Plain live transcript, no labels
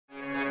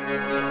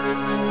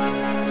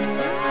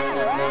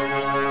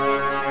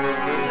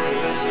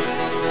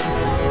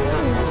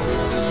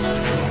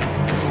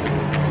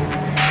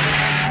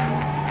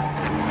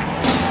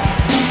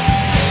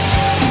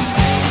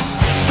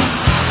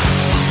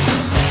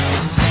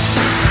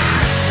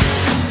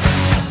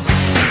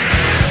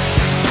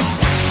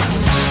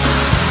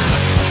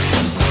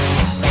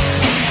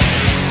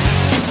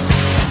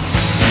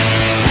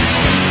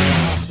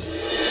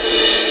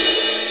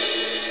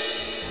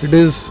It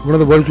is one of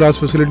the world-class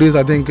facilities,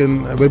 I think,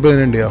 available in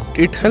India.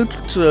 It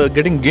helps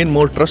gain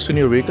more trust in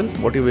your vehicle,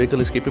 what your vehicle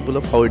is capable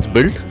of, how it's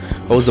built,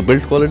 how is the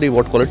build quality,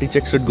 what quality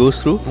checks it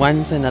goes through.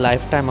 Once in a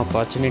lifetime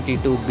opportunity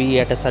to be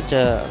at such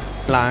a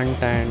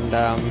plant and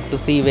to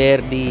see where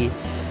the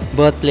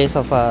birthplace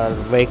of our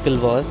vehicle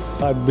was.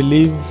 I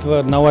believe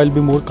now I'll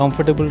be more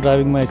comfortable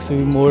driving my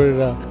XUV more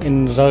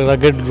in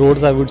rugged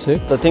roads, I would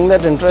say. The thing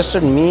that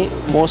interested me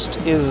most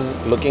is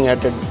looking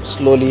at it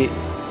slowly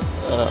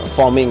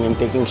forming and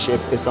taking shape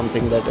is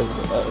something that is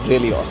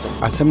really awesome.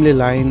 Assembly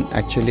line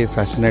actually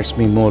fascinates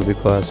me more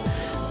because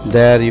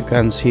there you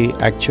can see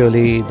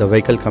actually the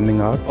vehicle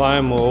coming out. I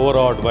am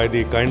overawed by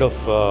the kind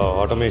of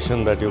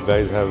automation that you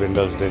guys have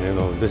indulged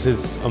in. This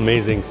is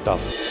amazing stuff.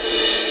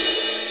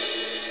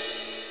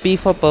 P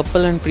for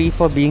purple and P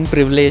for being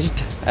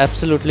privileged.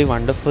 Absolutely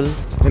wonderful.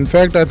 In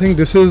fact, I think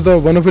this is the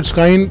one of its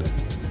kind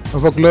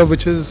of a club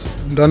which is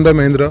done by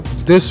Mahindra.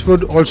 This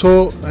would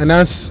also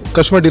enhance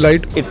customer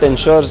delight. It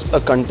ensures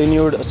a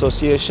continued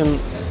association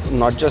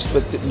not just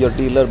with your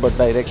dealer but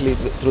directly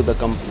with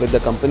the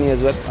company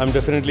as well. I'm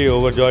definitely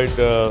overjoyed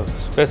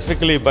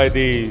specifically by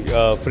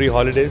the free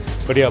holidays.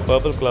 But yeah,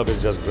 Purple Club is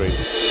just great.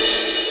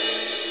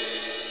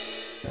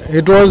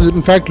 It was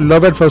in fact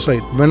love at first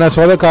sight. When I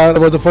saw the car, I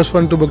was the first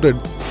one to book it.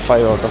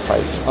 5 out of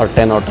 5 or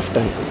 10 out of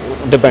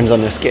 10. Depends on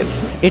your scale.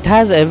 It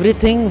has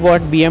everything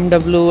what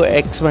BMW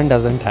X1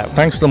 doesn't have.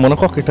 Thanks to the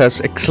monocoque, it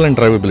has excellent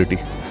drivability,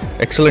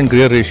 excellent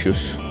gear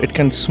ratios. It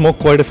can smoke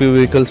quite a few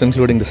vehicles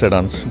including the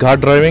sedans.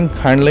 Guard driving,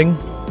 handling,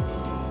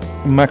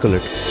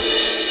 immaculate.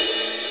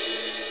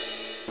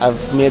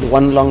 I've made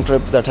one long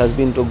trip that has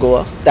been to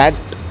Goa. That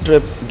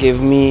trip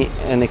gave me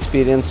an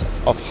experience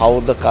of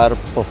how the car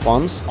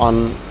performs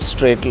on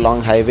straight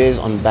long highways,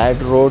 on bad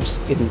roads,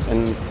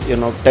 in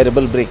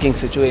terrible braking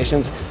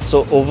situations.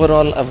 So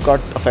overall I've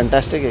got a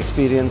fantastic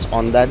experience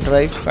on that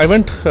drive. I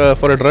went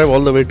for a drive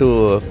all the way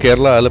to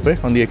Kerala,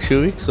 Alappuzha on the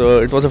XUV.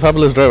 So it was a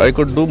fabulous drive. I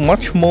could do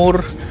much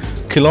more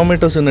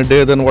kilometers in a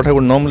day than what I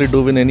would normally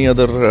do in any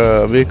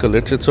other vehicle.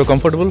 It's so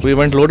comfortable. We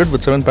went loaded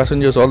with 7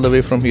 passengers all the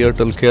way from here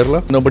till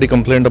Kerala. Nobody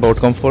complained about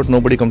comfort.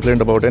 Nobody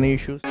complained about any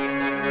issues.